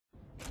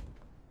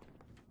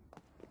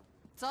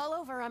It's all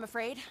over, I'm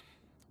afraid.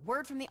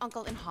 Word from the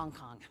uncle in Hong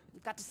Kong.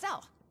 We've got to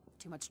sell.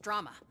 Too much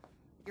drama.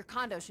 Your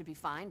condo should be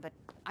fine, but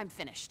I'm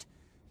finished.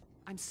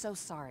 I'm so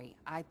sorry.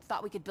 I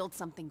thought we could build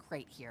something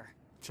great here.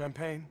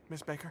 Champagne,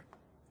 Miss Baker?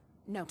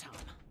 No, Tom.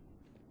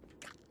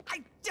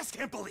 I just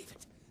can't believe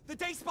it! The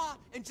day spa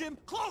and gym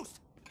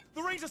closed!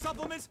 The Ranger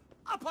supplements,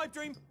 a pipe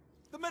dream,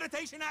 the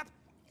meditation app,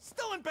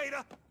 still in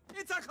beta!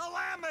 It's a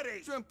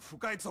calamity! 政府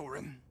该走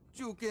人，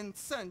就跟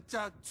善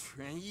家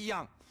权一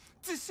样。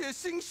这些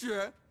心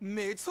血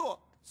没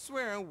错，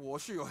虽然我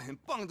是有很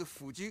棒的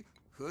腹肌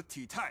和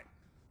体态，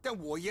但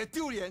我也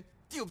丢脸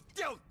丢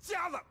掉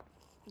家了。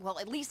 Well,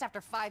 at least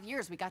after 5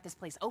 years, we got this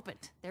place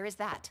opened. There is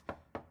that.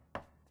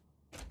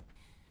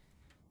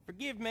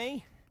 Forgive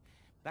me.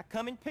 I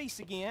come in peace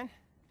again.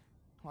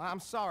 Well, I'm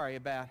sorry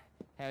about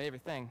how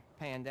everything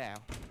panned out,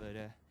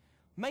 but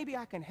maybe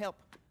I can help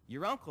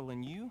your uncle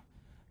and you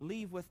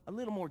leave with a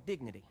little more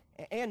dignity.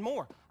 And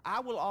more. I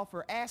will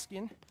offer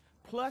asking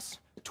plus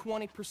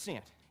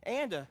 20%.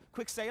 And a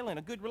quick sale and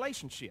a good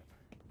relationship.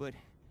 But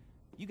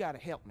you gotta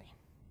help me.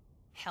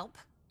 Help?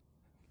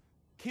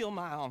 Kill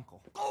my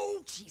uncle.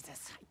 Oh,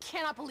 Jesus. I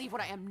cannot believe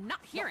what I am not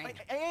hearing.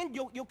 And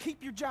you'll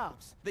keep your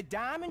jobs. The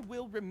diamond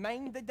will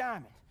remain the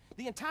diamond.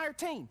 The entire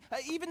team,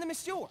 even the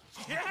monsieur.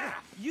 Yeah!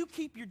 You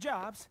keep your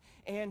jobs,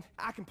 and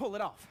I can pull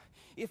it off.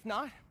 If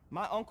not,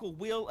 my uncle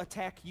will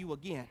attack you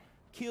again.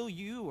 Kill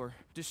you or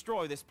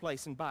destroy this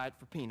place and buy it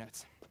for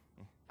peanuts.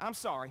 I'm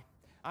sorry.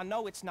 I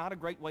know it's not a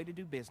great way to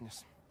do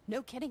business.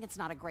 No kidding, it's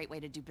not a great way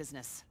to do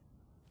business.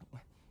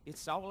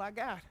 It's all I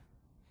got.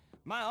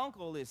 My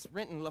uncle is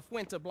renting La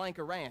Fuente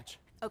Blanca Ranch.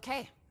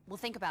 Okay, we'll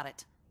think about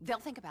it. They'll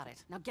think about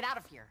it. Now get out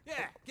of here.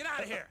 Yeah, get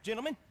out of here!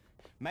 Gentlemen,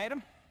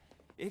 madam,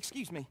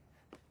 excuse me.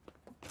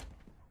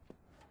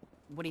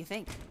 What do you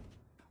think?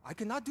 I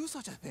cannot do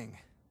such a thing.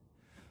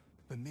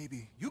 But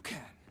maybe you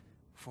can.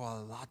 For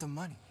a lot of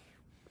money.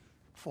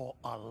 For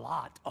a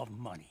lot of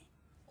money.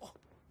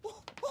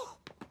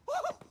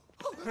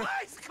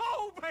 Ice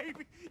cold,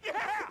 baby!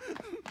 Yeah!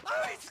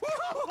 Ice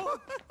cold!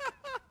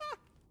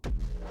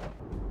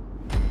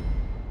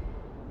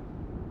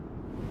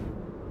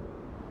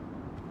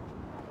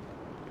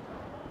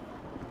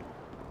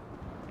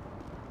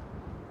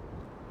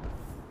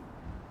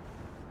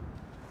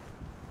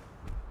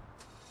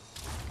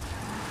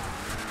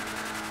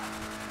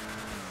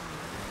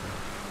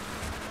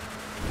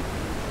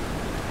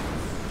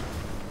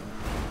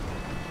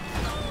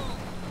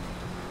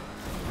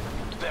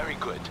 Very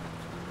good.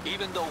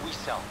 Even though we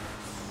sell,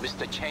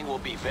 Mr. Chang will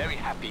be very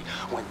happy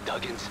when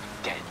Duggan's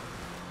dead.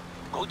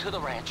 Go to the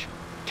ranch,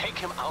 take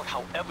him out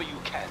however you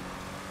can.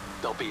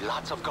 There'll be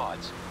lots of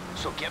guards,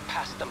 so get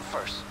past them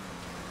first.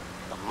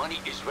 The money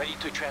is ready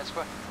to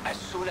transfer as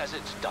soon as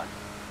it's done.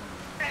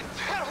 And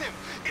tell him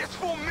it's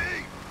for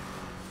me!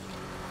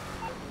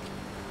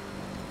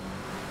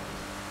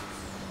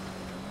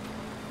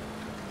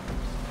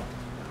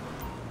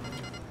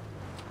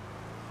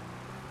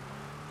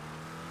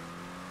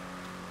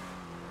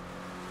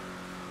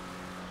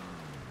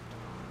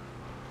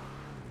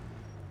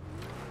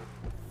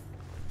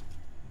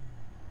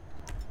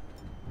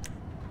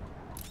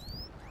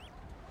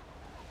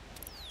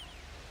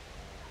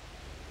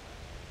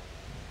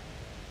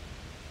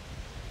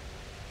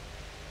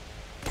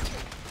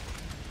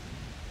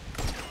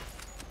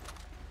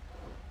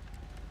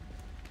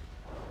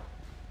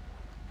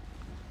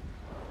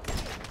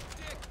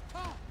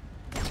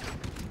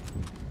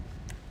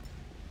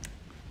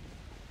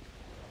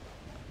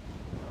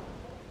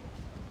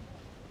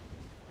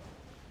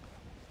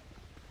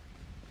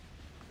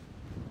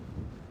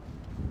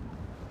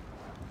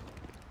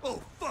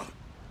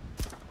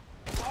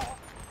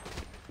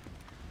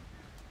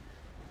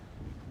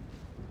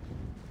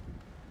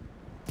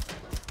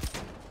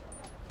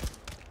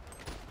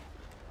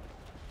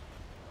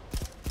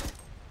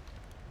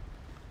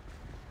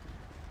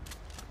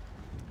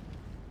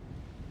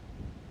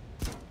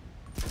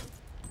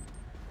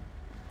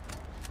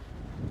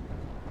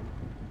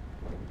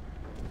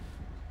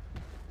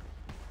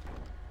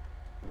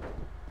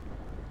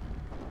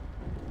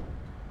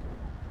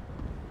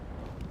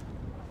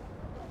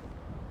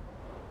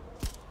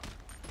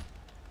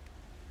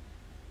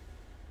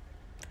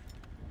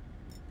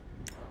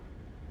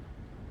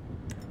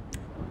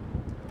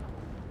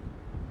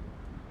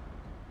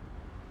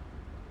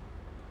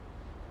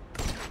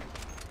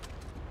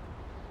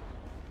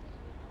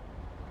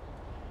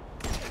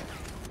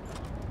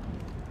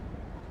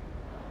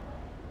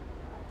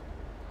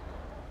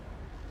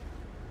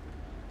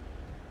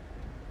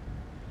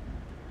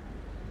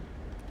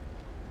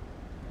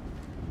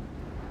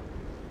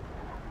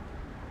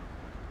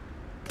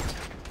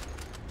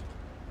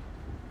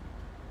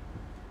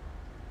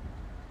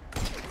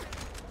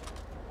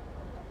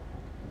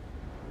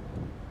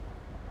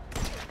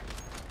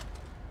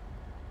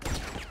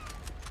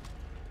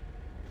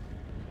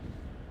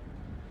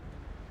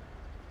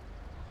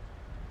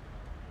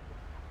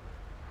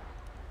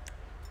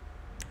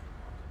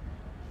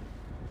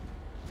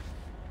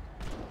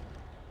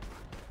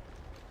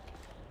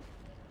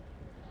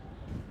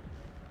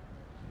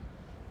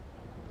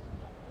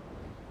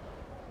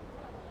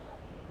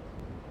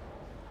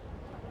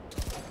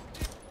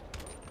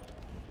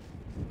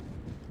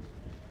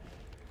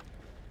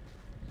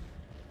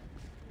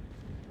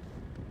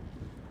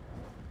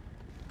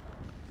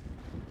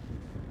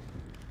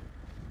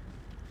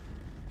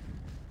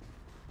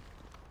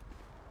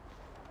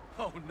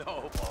 Oh,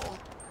 no.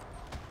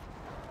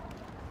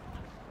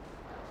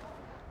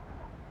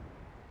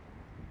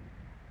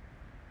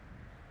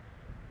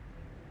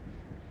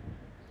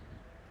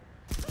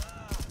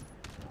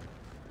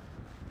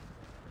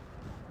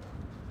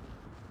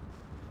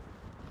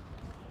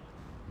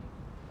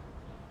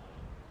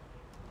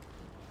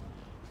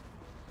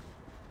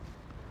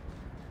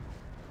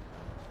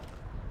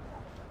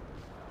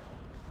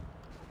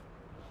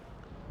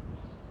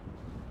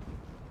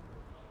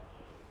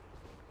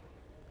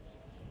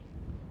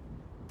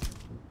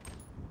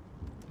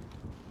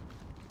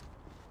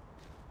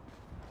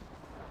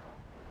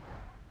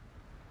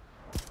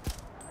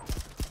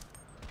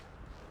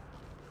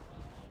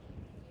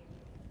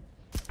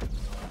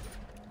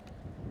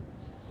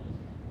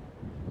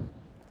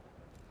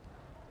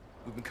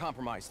 We've been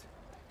compromised.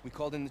 We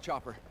called in the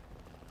chopper.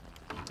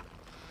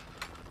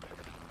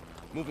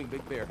 Moving,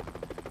 Big Bear.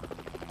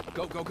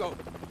 Go, go, go!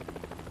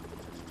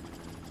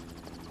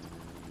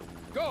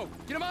 Go!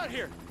 Get him out of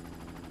here!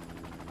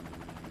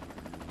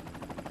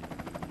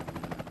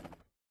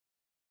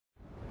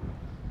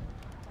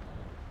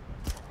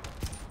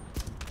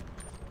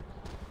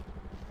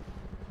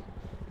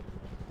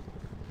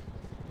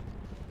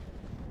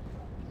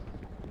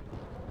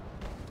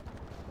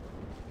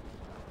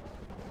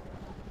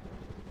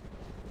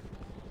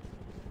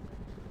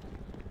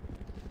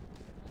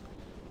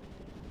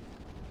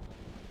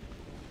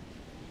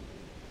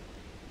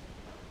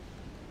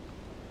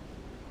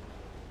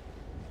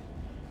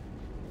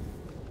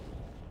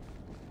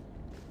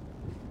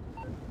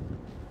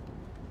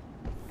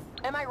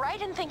 Am I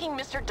right in thinking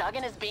Mr.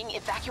 Duggan is being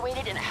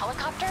evacuated in a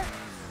helicopter?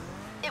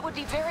 It would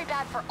be very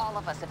bad for all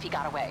of us if he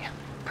got away.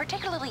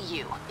 Particularly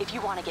you, if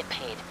you want to get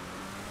paid.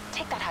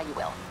 Take that how you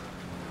will.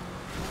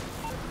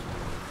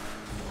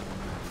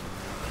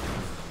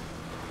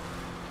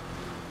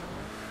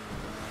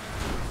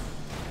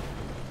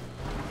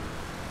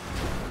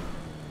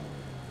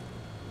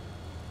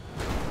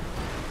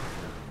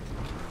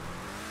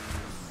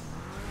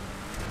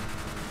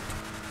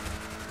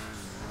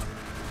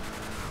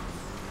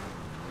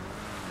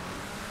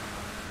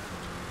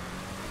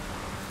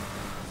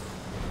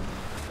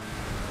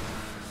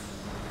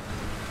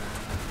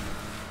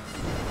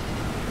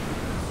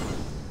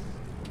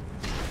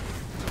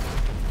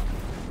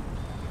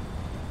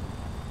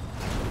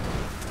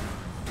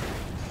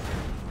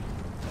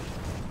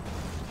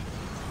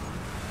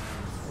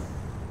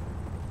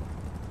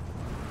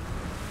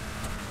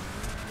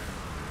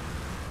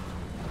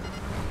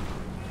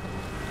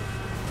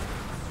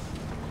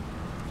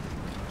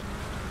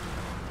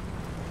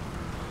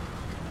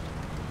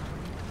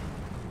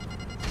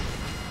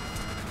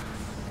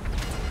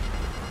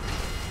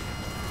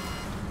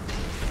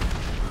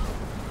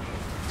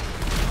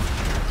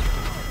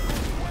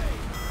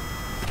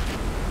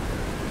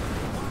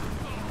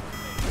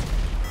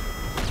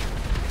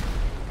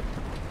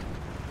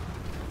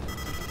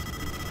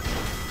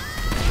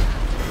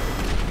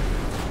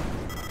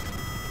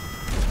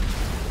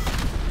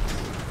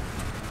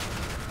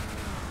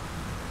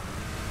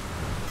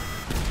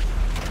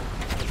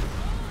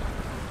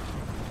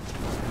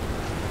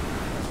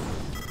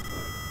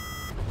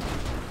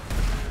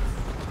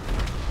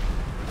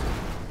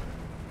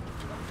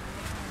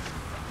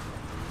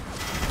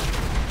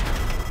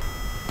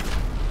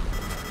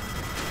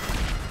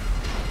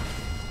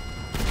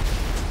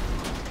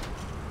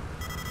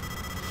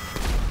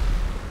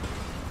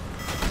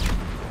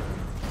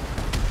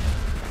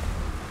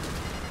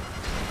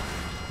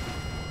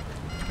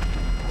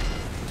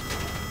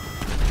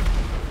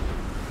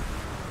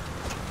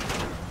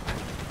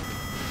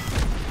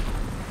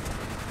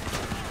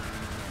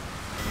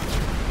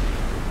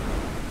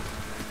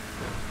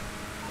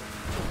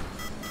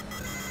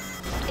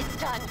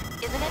 Done,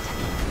 isn't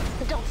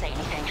it? Don't say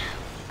anything.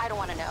 I don't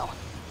want to know.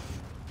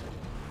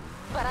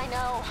 But I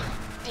know,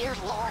 dear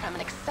Lord, I'm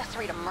an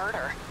accessory to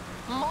murder.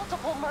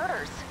 Multiple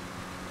murders.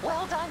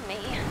 Well done, me.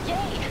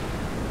 Yay.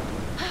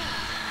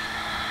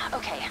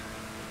 Okay.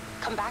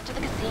 Come back to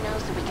the casino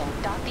so we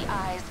can dot the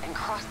I's and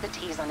cross the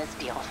T's on this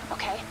deal,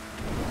 okay?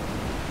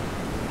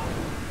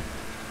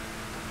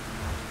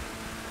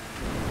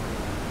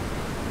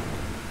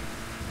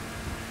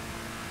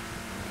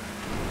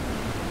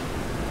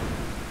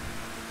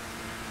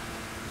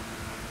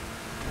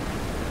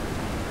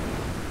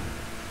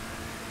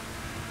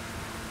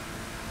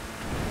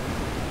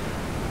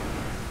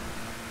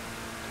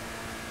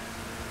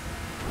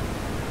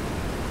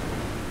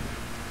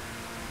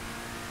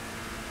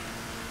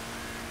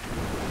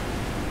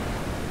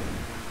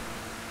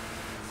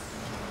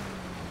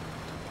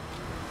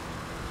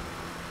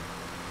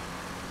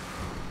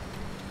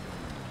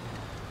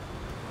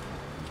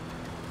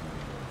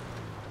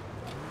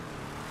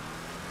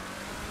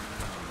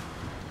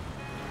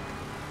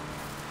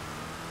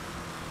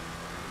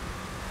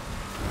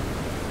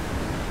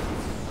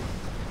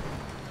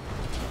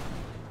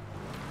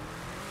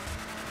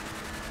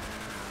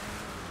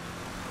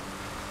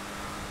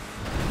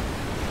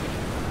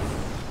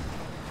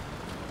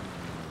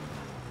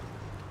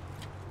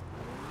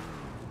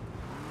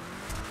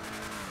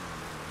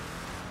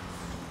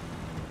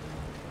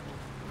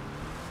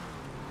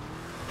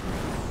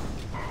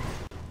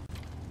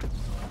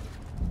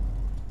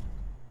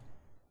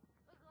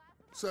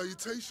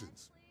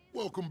 Salutations.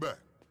 Welcome back.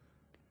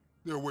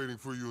 They're waiting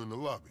for you in the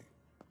lobby.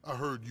 I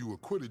heard you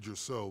acquitted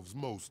yourselves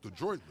most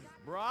adroitly.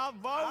 Bravo,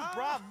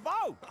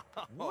 bravo!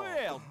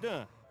 Well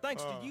done.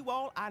 Thanks to you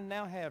all, I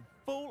now have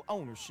full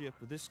ownership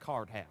of this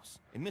card house.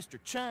 And Mr.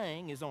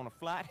 Chang is on a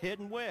flight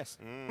heading west.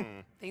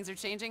 Things are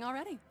changing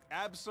already.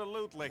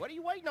 Absolutely. What are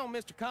you waiting on,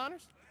 Mr.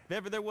 Connors? If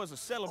ever there was a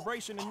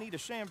celebration in need of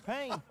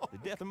champagne, the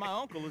death of my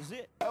uncle is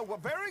it. Well,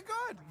 very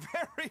good.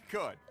 Very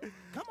good.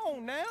 Come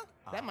on now.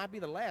 That might be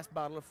the last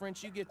bottle of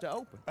French you get to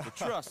open. The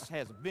Trust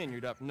has a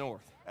vineyard up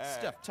north.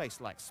 Stuff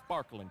tastes like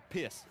sparkling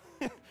piss.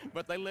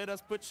 But they let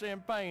us put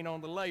champagne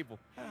on the label.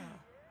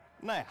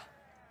 Now,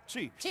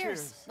 cheers.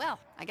 Cheers. Well,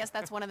 I guess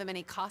that's one of the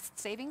many cost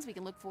savings we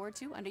can look forward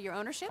to under your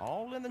ownership.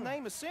 All in the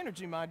name of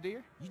synergy, my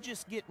dear. You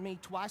just get me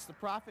twice the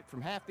profit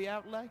from half the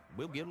outlay,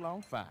 we'll get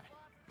along fine.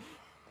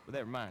 But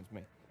that reminds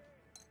me.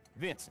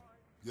 Vincent,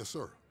 Yes,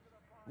 sir.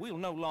 we'll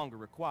no longer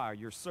require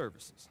your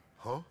services.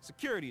 Huh?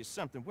 Security is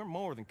something we're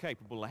more than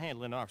capable of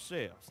handling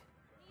ourselves.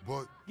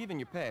 But Give in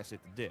your pass at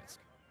the desk.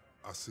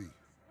 I see.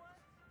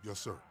 Yes,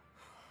 sir.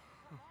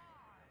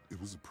 It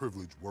was a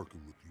privilege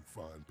working with you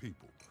fine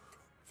people.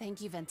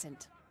 Thank you,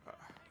 Vincent.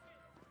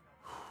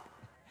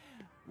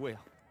 Well,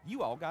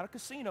 you all got a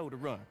casino to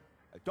run.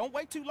 Don't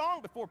wait too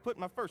long before putting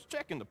my first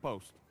check in the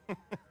post.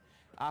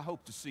 I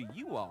hope to see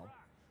you all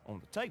on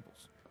the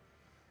tables.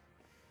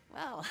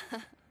 Well,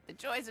 the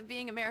joys of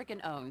being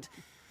American-owned.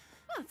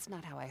 Well, that's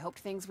not how I hoped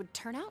things would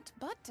turn out,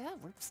 but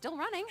we're still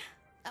running.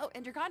 Oh,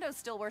 and your condo's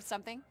still worth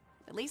something.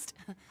 At least.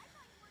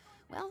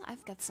 Well,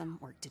 I've got some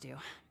work to do.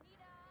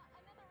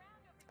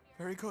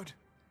 Very good.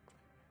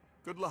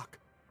 Good luck,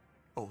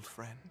 old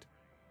friend.